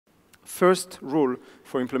first rule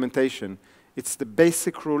for implementation. It's the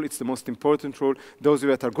basic rule. It's the most important rule. Those of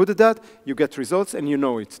you that are good at that, you get results and you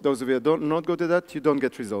know it. Those of you that are not good at that, you don't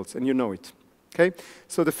get results and you know it. Okay?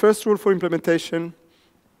 So the first rule for implementation,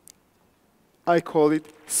 I call it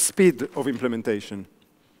speed of implementation.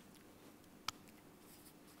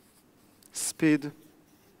 Speed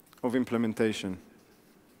of implementation.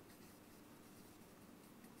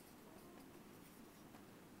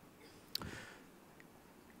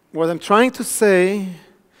 What I'm trying to say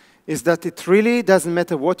is that it really doesn't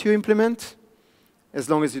matter what you implement as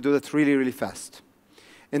long as you do that really, really fast.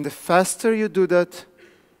 And the faster you do that,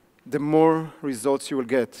 the more results you will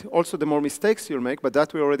get. Also, the more mistakes you'll make, but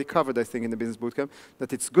that we already covered, I think, in the Business Bootcamp,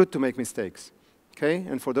 that it's good to make mistakes. Okay?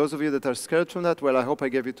 And for those of you that are scared from that, well, I hope I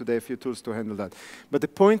gave you today a few tools to handle that. But the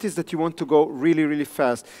point is that you want to go really, really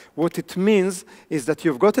fast. What it means is that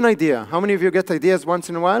you've got an idea. How many of you get ideas once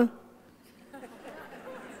in a while?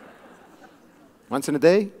 Once in a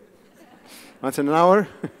day? Once in an hour?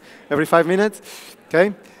 Every 5 minutes?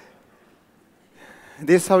 Okay?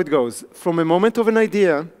 This is how it goes. From a moment of an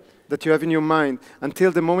idea that you have in your mind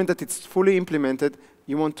until the moment that it's fully implemented,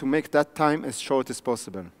 you want to make that time as short as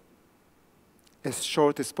possible. As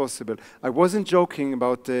short as possible. I wasn't joking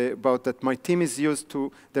about that my team is used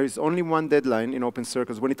to, there is only one deadline in Open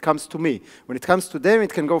Circles when it comes to me. When it comes to them,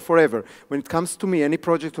 it can go forever. When it comes to me, any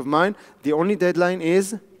project of mine, the only deadline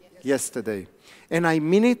is yesterday. And I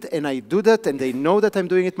mean it, and I do that, and they know that I'm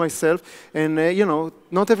doing it myself. And, you know,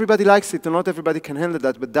 not everybody likes it, and not everybody can handle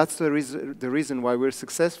that, but that's the reason why we're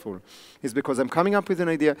successful, is because I'm coming up with an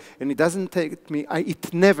idea, and it doesn't take me, I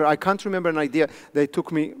can't remember an idea that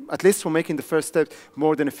took me, at least for making the first step,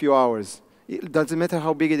 more than a few hours. It doesn't matter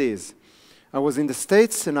how big it is. I was in the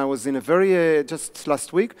States, and I was in a very, just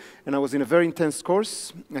last week, and I was in a very intense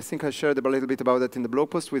course. I think I shared a little bit about that in the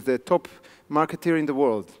blog post with the top marketeer in the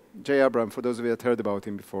world, Jay Abram, for those of you that heard about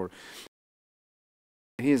him before.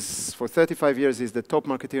 He's, for 35 years, he's the top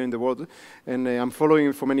marketeer in the world, and I'm following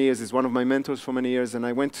him for many years. He's one of my mentors for many years, and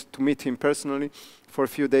I went to meet him personally for a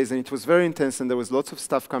few days, and it was very intense, and there was lots of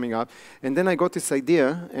stuff coming up. And then I got this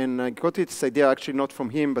idea, and I got this idea actually not from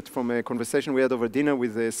him, but from a conversation we had over dinner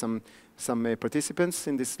with some participants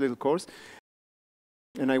in this little course.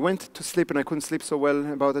 And I went to sleep, and I couldn't sleep so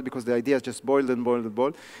well about it because the idea just boiled and boiled and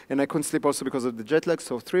boiled. And I couldn't sleep also because of the jet lag.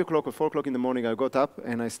 So 3 o'clock or 4 o'clock in the morning, I got up,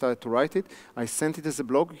 and I started to write it. I sent it as a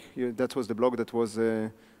blog. That was the blog that was,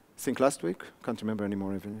 I think, last week. Can't remember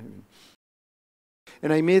anymore.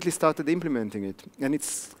 And I immediately started implementing it. And it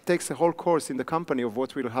takes a whole course in the company of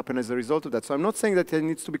what will happen as a result of that. So I'm not saying that it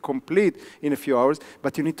needs to be complete in a few hours,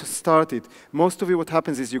 but you need to start it. Most of you, what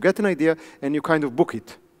happens is you get an idea, and you kind of book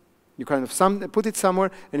it. You kind of put it somewhere,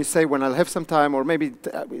 and you say, when I'll have some time, or maybe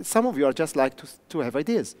some of you are just like to have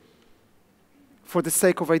ideas for the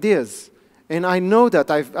sake of ideas. And I know that.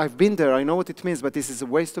 I've been there. I know what it means, but this is a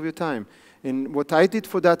waste of your time. And what I did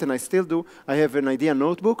for that, and I still do, I have an idea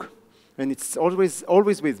notebook, and it's always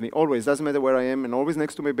with me, always. Doesn't matter where I am, and always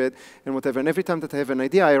next to my bed, and whatever. And every time that I have an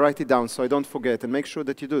idea, I write it down so I don't forget, and make sure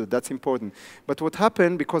that you do it. That's important. But what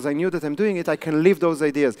happened, because I knew that I'm doing it, I can leave those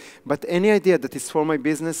ideas. But any idea that is for my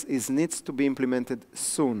business needs to be implemented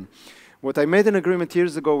soon. What I made an agreement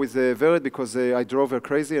years ago with Vered, because I drove her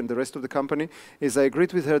crazy and the rest of the company, is I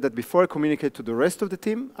agreed with her that before I communicate to the rest of the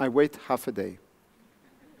team, I wait half a day.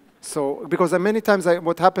 So, because many times,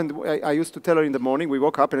 what happened, I used to tell her in the morning, we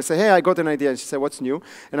woke up, and I say, hey, I got an idea, and she said, what's new?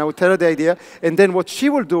 And I would tell her the idea, and then what she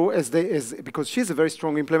will do, because she's a very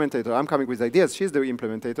strong implementator, I'm coming with ideas, she's the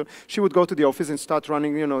implementator, she would go to the office and start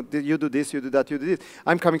running, you know, you do this, you do that, you do this.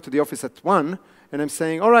 I'm coming to the office at 1, and I'm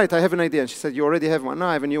saying, all right, I have an idea. And she said, you already have one? No,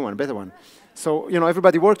 I have a new one, a better one. So, you know,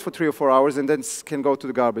 everybody worked for 3 or 4 hours and then can go to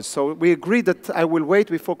the garbage. So we agreed that I will wait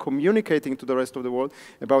before communicating to the rest of the world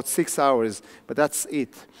about 6 hours, but that's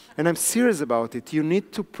it. And I'm serious about it. You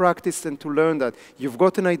need to practice and to learn that. You've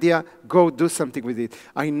got an idea, go do something with it.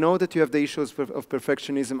 I know that you have the issues of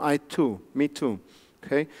perfectionism. I too, me too.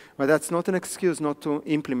 Okay? But that's not an excuse not to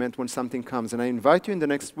implement when something comes. And I invite you in the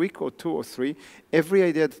next week or 2 or 3, every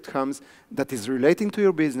idea that comes that is relating to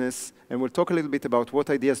your business, and we'll talk a little bit about what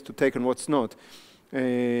ideas to take and what's not,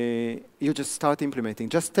 you just start implementing.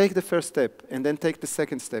 Just take the first step, and then take the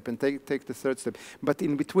second step, and take the third step. But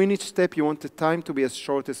in between each step, you want the time to be as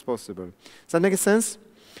short as possible. Does that make sense?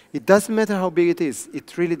 It doesn't matter how big it is.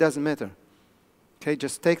 It really doesn't matter. Okay?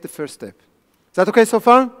 Just take the first step. Is that okay so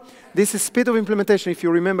far? This is speed of implementation. If you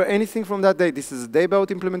remember anything from that day, this is a day about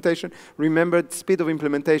implementation. Remember speed of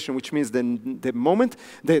implementation, which means the moment,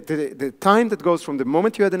 the time that goes from the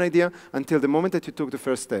moment you had an idea until the moment that you took the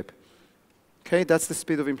first step. Okay, that's the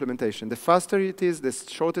speed of implementation. The faster it is, the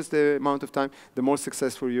shortest the amount of time, the more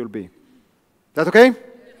successful you'll be. That okay?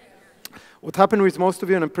 What happened with most of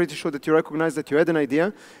you, and I'm pretty sure that you recognize that you had an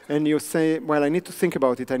idea, and you say, well, I need to think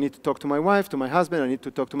about it. I need to talk to my wife, to my husband, I need to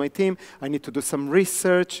talk to my team, I need to do some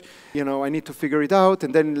research, I need to figure it out,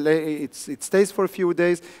 and then it stays for a few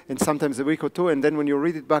days, and sometimes a week or two, and then when you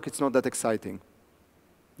read it back, it's not that exciting.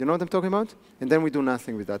 You know what I'm talking about? And then we do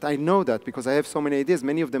nothing with that. I know that because I have so many ideas.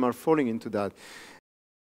 Many of them are falling into that.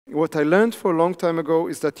 What I learned for a long time ago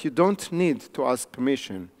is that you don't need to ask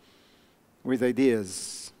permission with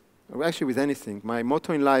ideas. Actually, with anything. My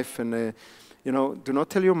motto in life, and do not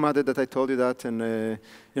tell your mother that I told you that, and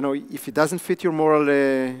if it doesn't fit your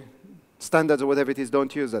moral standards or whatever it is,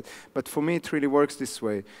 don't use that. But for me, it really works this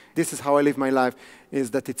way. This is how I live my life, is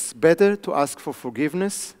that it's better to ask for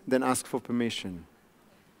forgiveness than ask for permission.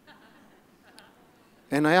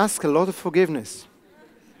 And I ask a lot of forgiveness,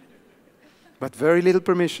 but very little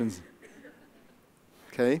permissions.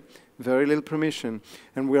 Okay? Very little permission.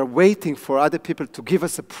 And we are waiting for other people to give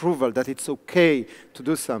us approval that it's okay to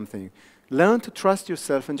do something. Learn to trust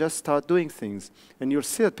yourself and just start doing things. And you'll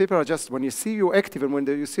see that people are just, when you see you active and when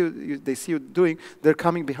they see you doing, they're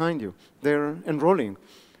coming behind you. They're enrolling.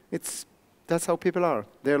 That's how people are.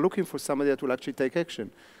 They're looking for somebody that will actually take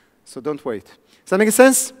action. So don't wait. Does that make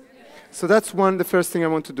sense? So that's the first thing I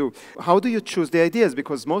want to do. How do you choose the ideas?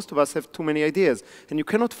 Because most of us have too many ideas, and you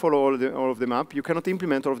cannot follow all of them up. You cannot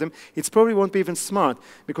implement all of them. It probably won't be even smart,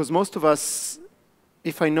 because most of us,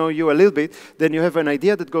 if I know you a little bit, then you have an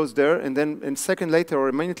idea that goes there, and then a second later, or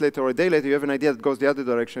a minute later, or a day later, you have an idea that goes the other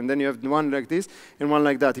direction. Then you have one like this, and one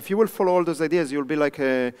like that. If you will follow all those ideas, you'll be like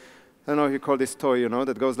a, I don't know if you call this toy,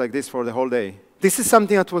 that goes like this for the whole day. This is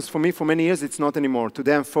something that was for me for many years. It's not anymore.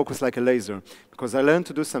 Today I'm focused like a laser because I learned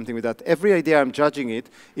to do something with that. Every idea I'm judging it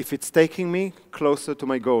if it's taking me closer to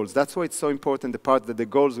my goals. That's why it's so important, the part that the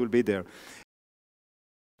goals will be there.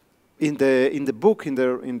 In the book, in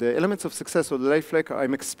the Elements of Success or the Life Hack,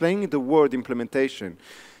 I'm explaining the word implementation.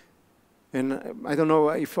 And I don't know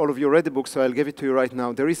if all of you read the book, so I'll give it to you right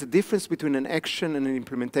now. There is a difference between an action and an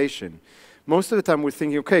implementation. Most of the time we're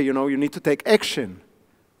thinking, okay, you need to take action.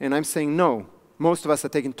 And I'm saying no. Most of us are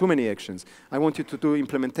taking too many actions. I want you to do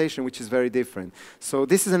implementation, which is very different. So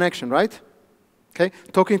this is an action, right? Okay?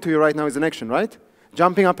 Talking to you right now is an action, right?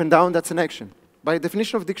 Jumping up and down, that's an action. By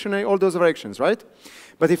definition of dictionary, all those are actions, right?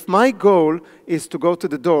 But if my goal is to go to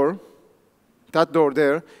the door, that door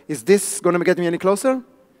there, is this going to get me any closer?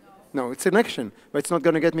 No, it's an action, but it's not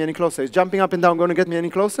going to get me any closer. Is jumping up and down going to get me any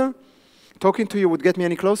closer? Talking to you would get me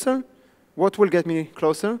any closer? What will get me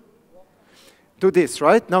closer? Do this,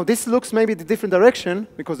 right? Now, this looks maybe the different direction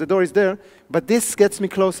because the door is there, but this gets me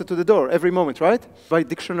closer to the door every moment, right? By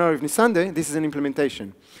dictionary of Nisandeh, this is an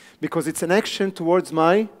implementation because it's an action towards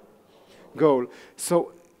my goal.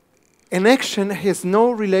 So an action has no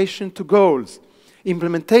relation to goals.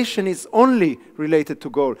 Implementation is only related to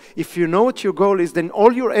goal. If you know what your goal is, then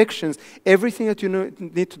all your actions, everything that you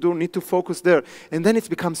need to do, need to focus there. And then it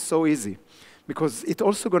becomes so easy. Because it's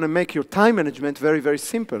also going to make your time management very, very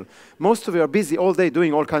simple. Most of you are busy all day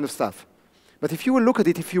doing all kinds of stuff. But if you will look at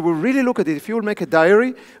it, if you will really look at it, if you will make a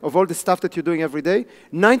diary of all the stuff that you're doing every day,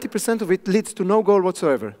 90% of it leads to no goal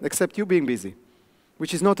whatsoever, except you being busy,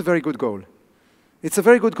 which is not a very good goal. It's a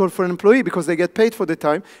very good goal for an employee because they get paid for the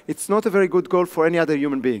time. It's not a very good goal for any other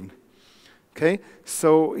human being. Okay?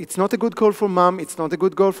 So it's not a good goal for mom. It's not a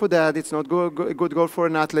good goal for dad. It's not a good goal for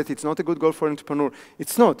an athlete. It's not a good goal for an entrepreneur.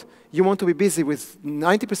 It's not. You want to be busy with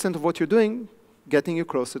 90% of what you're doing, getting you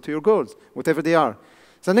closer to your goals, whatever they are.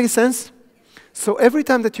 Does that make sense? So every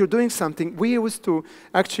time that you're doing something, we used to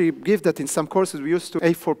actually give that in some courses. We used to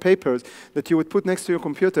A4 papers that you would put next to your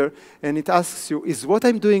computer, and it asks you, is what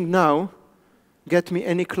I'm doing now get me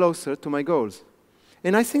any closer to my goals?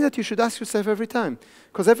 And I think that you should ask yourself every time.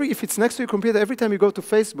 Because if it's next to your computer, every time you go to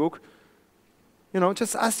Facebook,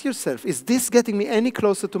 just ask yourself, is this getting me any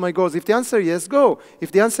closer to my goals? If the answer is yes, go.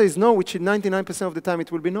 If the answer is no, which 99% of the time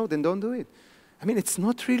it will be no, then don't do it. I mean, it's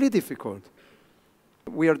not really difficult.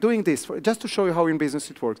 We are doing this just to show you how in business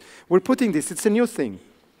it works. We're putting this, it's a new thing.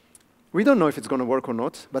 We don't know if it's going to work or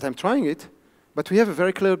not, but I'm trying it. But we have a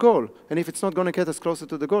very clear goal. And if it's not going to get us closer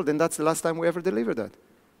to the goal, then that's the last time we ever deliver that.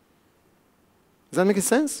 Does that make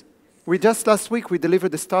sense? Last week, we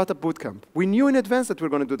delivered the startup bootcamp. We knew in advance that we were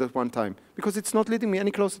going to do that one time because it's not leading me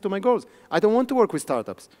any closer to my goals. I don't want to work with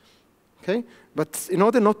startups, okay? But in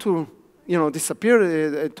order not to,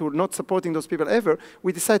 disappear, to not supporting those people ever,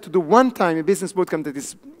 we decided to do one time a business bootcamp that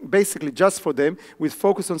is basically just for them with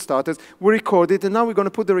focus on starters. We record it, and now we're going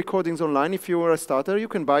to put the recordings online. If you are a starter, you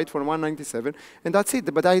can buy it for $197, and that's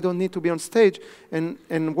it. But I don't need to be on stage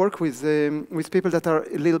and work with people that are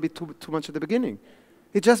a little bit too much at the beginning.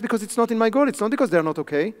 It's just because it's not in my goal. It's not because they're not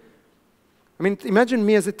okay. I mean, imagine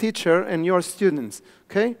me as a teacher and your students,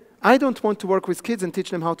 okay? I don't want to work with kids and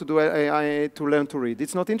teach them how to do to learn to read.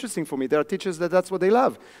 It's not interesting for me. There are teachers that's what they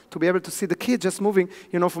love, to be able to see the kid just moving,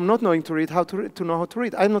 you know, from not knowing to read, to know how to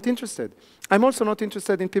read. I'm not interested. I'm also not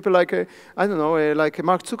interested in people like, I don't know, like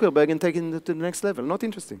Mark Zuckerberg and taking it to the next level. Not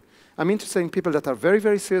interesting. I'm interested in people that are very,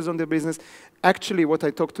 very serious on their business. Actually, what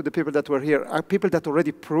I talked to the people that were here are people that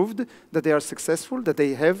already proved that they are successful, that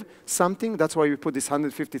they have something. That's why we put this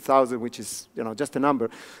 150,000, which is, you know, just a number.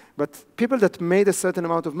 But people that made a certain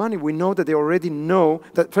amount of money, we know that they already know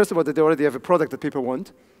that, first of all, that they already have a product that people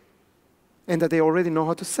want, and that they already know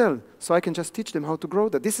how to sell. So I can just teach them how to grow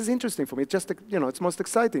that. This is interesting for me. It's just, you know, it's most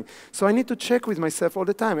exciting. So I need to check with myself all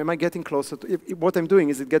the time. Am I getting closer to, what I'm doing,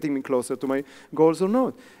 is it getting me closer to my goals or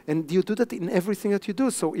not? And you do that in everything that you do.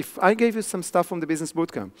 So if I gave you some stuff from the business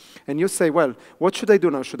bootcamp, and you say, well, what should I do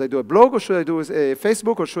now? Should I do a blog, or should I do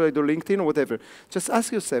Facebook, or should I do LinkedIn, or whatever? Just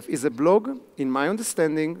ask yourself, is a blog, in my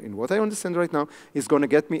understanding, in what I understand right now, is going to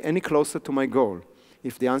get me any closer to my goal?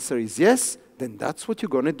 If the answer is yes, then that's what you're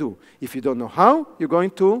going to do. If you don't know how, you're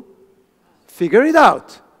going to figure it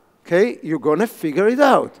out. Okay? You're going to figure it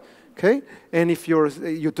out. Okay? And if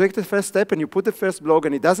you take the first step and you put the first blog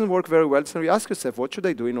and it doesn't work very well, so you ask yourself, what should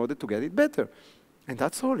I do in order to get it better? And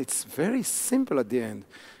that's all. It's very simple at the end.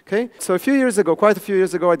 Okay? So a few years ago, quite a few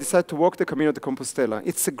years ago, I decided to walk the Camino de Compostela.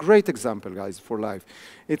 It's a great example, guys, for life.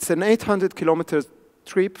 It's an 800-kilometer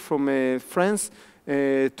trip from France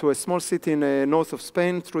to a small city in north of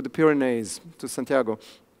Spain through the Pyrenees to Santiago.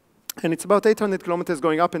 And it's about 800 kilometers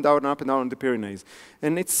going up and down in the Pyrenees.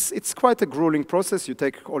 And it's quite a grueling process. You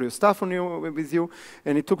take all your stuff with you,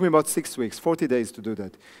 and it took me about 6 weeks, 40 days to do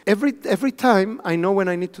that. Every time, I know when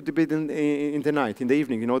I need to be in the night, in the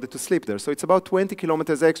evening, in order to sleep there. So it's about 20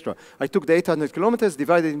 kilometers extra. I took the 800 kilometers,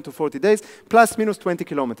 divided it into 40 days, plus minus 20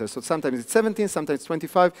 kilometers. So sometimes it's 17, sometimes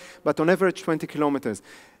 25, but on average 20 kilometers.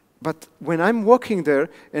 But when I'm walking there,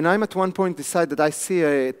 and I'm at one point decide that I see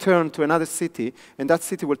a turn to another city, and that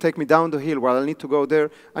city will take me down the hill where I need to go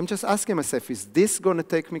there, I'm just asking myself, is this going to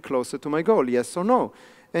take me closer to my goal, yes or no?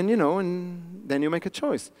 And, you know, and then you make a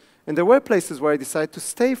choice. And there were places where I decided to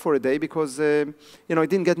stay for a day because, you know, it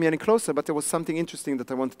didn't get me any closer, but there was something interesting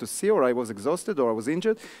that I wanted to see, or I was exhausted, or I was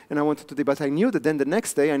injured, and I wanted to do. But I knew that then the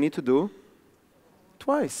next day I need to do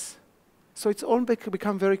twice. So it's all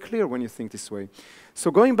become very clear when you think this way. So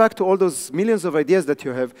going back to all those millions of ideas that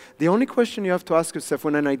you have, the only question you have to ask yourself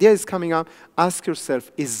when an idea is coming up, ask yourself,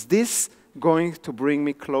 is this going to bring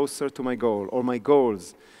me closer to my goal or my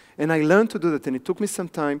goals? And I learned to do that, and it took me some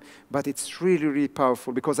time, but it's really, really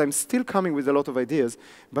powerful because I'm still coming with a lot of ideas,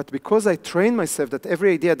 but because I train myself that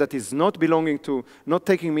every idea that is not belonging to, not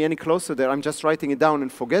taking me any closer there, I'm just writing it down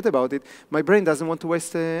and forget about it, my brain doesn't want to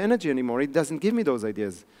waste energy anymore. It doesn't give me those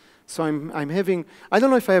ideas. So I'm having, I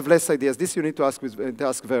don't know if I have less ideas. This you need to ask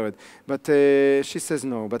Vered. But she says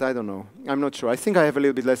no, but I don't know. I'm not sure. I think I have a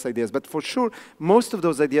little bit less ideas. But for sure, most of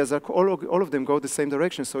those ideas, are all of them go the same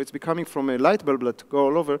direction. So it's becoming from a light bulb that go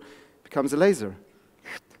all over, becomes a laser.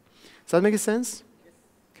 Does that make sense?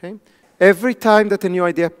 Okay. Every time that a new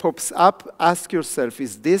idea pops up, ask yourself,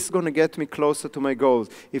 is this going to get me closer to my goals?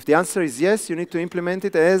 If the answer is yes, you need to implement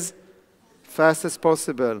it as fast as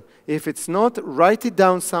possible. If it's not, write it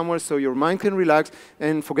down somewhere so your mind can relax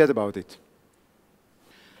and forget about it.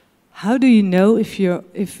 How do you know if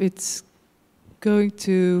it's going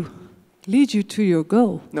to lead you to your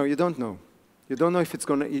goal? No, you don't know. You don't know if it's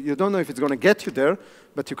gonna get you there,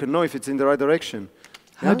 but you can know if it's in the right direction.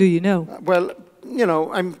 How do you know? Well, you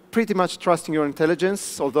know, I'm pretty much trusting your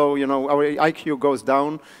intelligence, although, you know, our IQ goes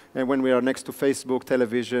down when we are next to Facebook,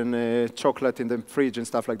 television, chocolate in the fridge and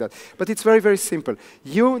stuff like that. But it's very, very simple.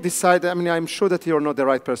 You decide, I mean, I'm sure that you're not the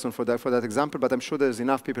right person for that example, but I'm sure there's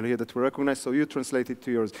enough people here that will recognize, so you translate it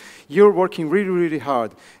to yours. You're working really, really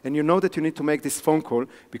hard, and you know that you need to make this phone call,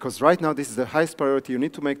 because right now this is the highest priority. You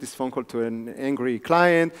need to make this phone call to an angry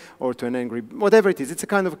client or to an angry, whatever it is. It's a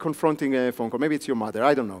kind of a confronting phone call. Maybe it's your mother,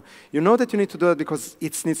 I don't know. You know that you need to do it because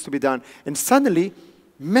it needs to be done. And suddenly,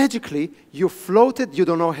 magically, you floated, you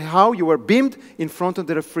don't know how, you were beamed in front of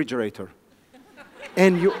the refrigerator.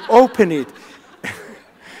 And you open it.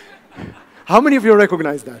 How many of you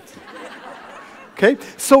recognize that? Okay?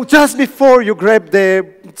 So just before you grab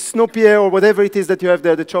the Snoopy or whatever it is that you have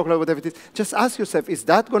there, the chocolate, whatever it is, just ask yourself, is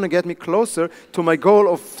that going to get me closer to my goal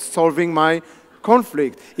of solving my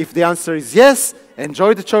conflict? If the answer is yes,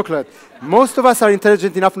 enjoy the chocolate. Most of us are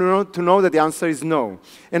intelligent enough to know that the answer is no.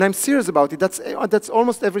 And I'm serious about it. That's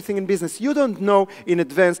almost everything in business. You don't know in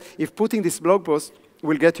advance if putting this blog post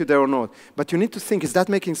will get you there or not. But you need to think, is that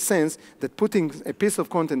making sense that putting a piece of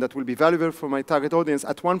content that will be valuable for my target audience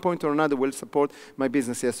at one point or another will support my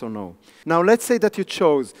business, yes or no? Now, let's say that you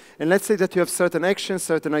chose, and let's say that you have certain actions,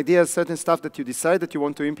 certain ideas, certain stuff that you decide that you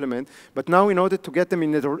want to implement, but now in order to get them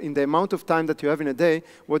in the amount of time that you have in a day,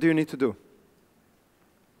 what do you need to do?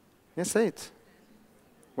 Yes, say it.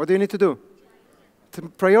 What do you need to do? To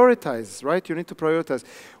prioritize, right? You need to prioritize.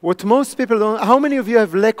 What most people don't, how many of you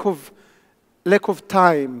have lack of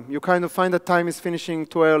time? You kind of find that time is finishing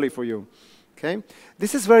too early for you, okay?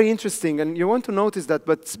 This is very interesting, and you want to notice that,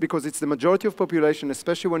 but because it's the majority of population,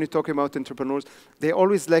 especially when you're talking about entrepreneurs, they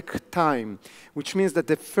always lack time, which means that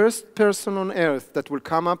the first person on earth that will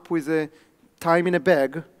come up with a time in a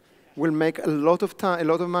bag will make a lot of time, a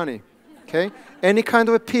lot of money. Okay? Any kind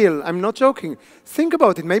of appeal. I'm not joking. Think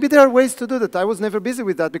about it. Maybe there are ways to do that. I was never busy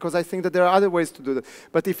with that because I think that there are other ways to do that.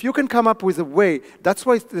 But if you can come up with a way, that's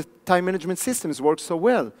why the time management systems work so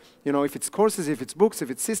well. You know, if it's courses, if it's books, if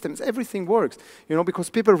it's systems, everything works. You know, because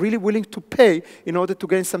people are really willing to pay in order to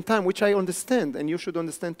gain some time, which I understand, and you should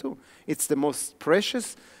understand too. It's the most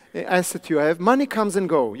precious asset you have. Money comes and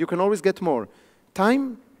goes. You can always get more.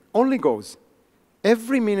 Time only goes.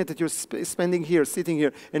 Every minute that you're spending here, sitting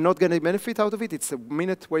here, and not getting benefit out of it, it's a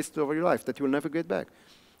minute wasted over your life that you'll never get back.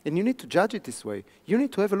 And you need to judge it this way. You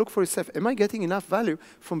need to have a look for yourself. Am I getting enough value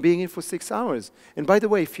from being here for 6 hours? And by the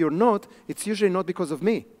way, if you're not, it's usually not because of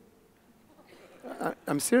me.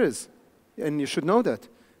 I'm serious. And you should know that.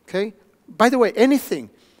 Okay? By the way,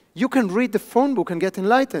 anything. You can read the phone book and get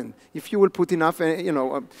enlightened if you will put enough,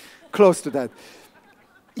 close to that.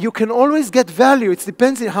 You can always get value. It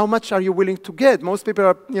depends on how much are you willing to get. Most people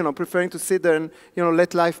are, preferring to sit there and,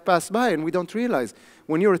 let life pass by, and we don't realize.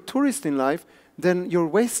 When you're a tourist in life, then you're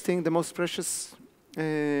wasting the most precious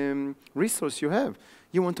resource you have.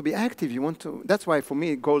 You want to be active. That's why, for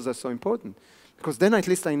me, goals are so important. Because then at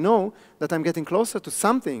least I know that I'm getting closer to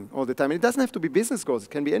something all the time. And it doesn't have to be business goals. It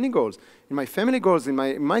can be any goals. In my family goals, in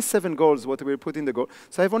my 7 goals, what we put in the goal.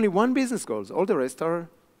 So I have only 1 business goal. All the rest are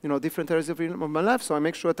different areas of my life, so I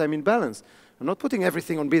make sure that I'm in balance. I'm not putting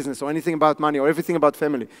everything on business or anything about money or everything about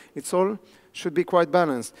family. It's all should be quite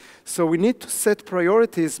balanced. So we need to set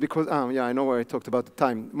priorities because, I know where I talked about the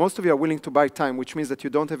time. Most of you are willing to buy time, which means that you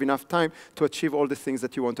don't have enough time to achieve all the things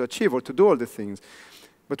that you want to achieve or to do all the things.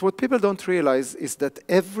 But what people don't realize is that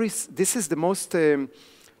this is the most, the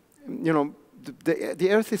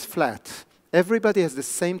earth is flat. Everybody has the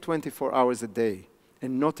same 24 hours a day.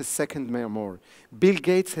 And not a second more. Bill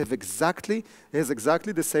Gates has exactly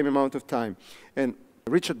the same amount of time. And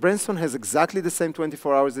Richard Branson has exactly the same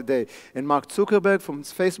 24 hours a day. And Mark Zuckerberg from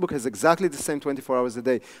Facebook has exactly the same 24 hours a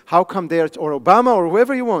day. How come they are, or Obama, or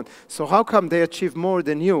whoever you want. So how come they achieve more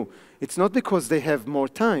than you? It's not because they have more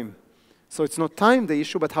time. So it's not time the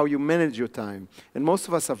issue, but how you manage your time. And most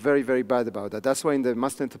of us are very, very bad about that. That's why in the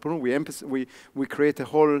Master Entrepreneur, we create a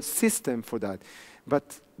whole system for that.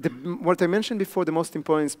 But what I mentioned before, the most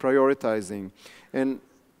important is prioritizing. And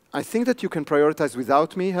I think that you can prioritize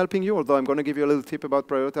without me helping you, although I'm going to give you a little tip about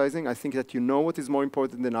prioritizing. I think that you know what is more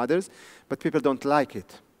important than others, but people don't like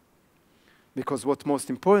it. Because what's most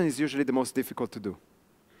important is usually the most difficult to do.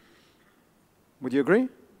 Would you agree?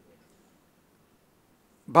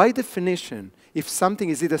 By definition, if something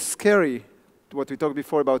is either scary, what we talked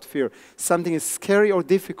before about fear, something is scary or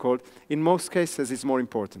difficult, in most cases it's more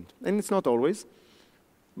important. And it's not always.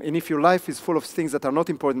 And if your life is full of things that are not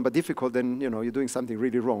important but difficult, then you're doing something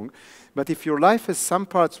really wrong. But if your life has some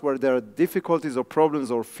parts where there are difficulties or problems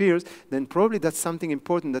or fears, then probably that's something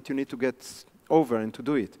important that you need to get over and to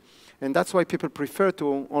do it. And that's why people prefer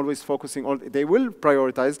to always focusing on, they will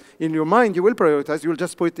prioritize. In your mind, you will prioritize. You'll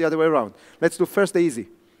just put it the other way around. Let's do first the easy.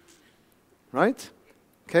 Right?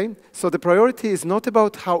 Okay? So the priority is not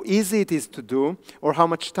about how easy it is to do or how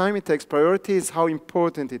much time it takes. Priority is how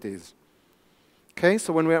important it is. Okay,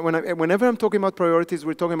 so whenever I'm talking about priorities,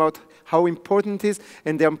 we're talking about how important it is,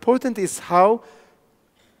 and the important is how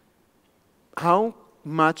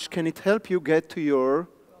much can it help you get to your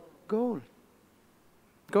goal.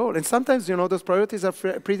 And sometimes, those priorities are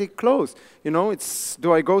pretty close. It's,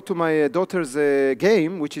 do I go to my daughter's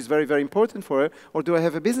game, which is very, very important for her, or do I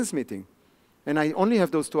have a business meeting? And I only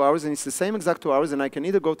have those 2 hours, and it's the same exact 2 hours, and I can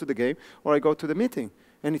either go to the game or I go to the meeting.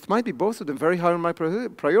 And it might be both of them very high on my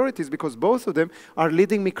priorities because both of them are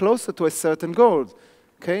leading me closer to a certain goal.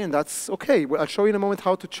 Okay, and that's okay. Well, I'll show you in a moment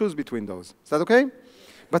how to choose between those. Is that okay?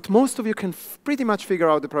 But most of you can pretty much figure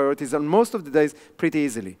out the priorities on most of the days pretty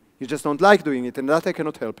easily. You just don't like doing it, and that I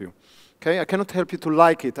cannot help you. Okay, I cannot help you to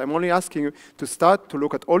like it. I'm only asking you to start to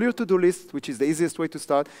look at all your to-do lists, which is the easiest way to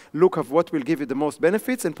start. Look at what will give you the most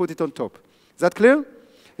benefits and put it on top. Is that clear?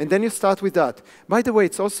 And then you start with that. By the way,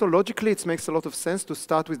 it's also logically, it makes a lot of sense to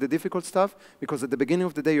start with the difficult stuff, because at the beginning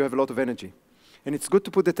of the day, you have a lot of energy. And it's good to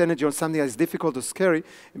put that energy on something that is difficult or scary,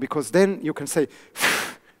 because then you can say,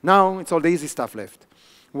 now it's all the easy stuff left.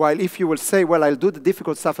 While if you will say, well, I'll do the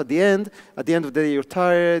difficult stuff at the end of the day, you're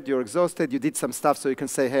tired, you're exhausted, you did some stuff, so you can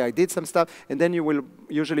say, hey, I did some stuff, and then you will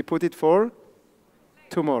usually put it for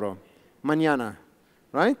tomorrow, mañana,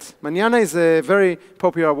 right? Mañana is a very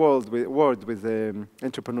popular word with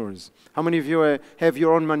entrepreneurs. How many of you have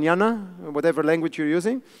your own mañana, whatever language you're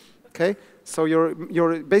using? Okay, so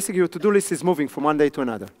basically your to-do list is moving from one day to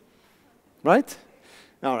another, right?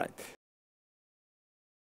 All right.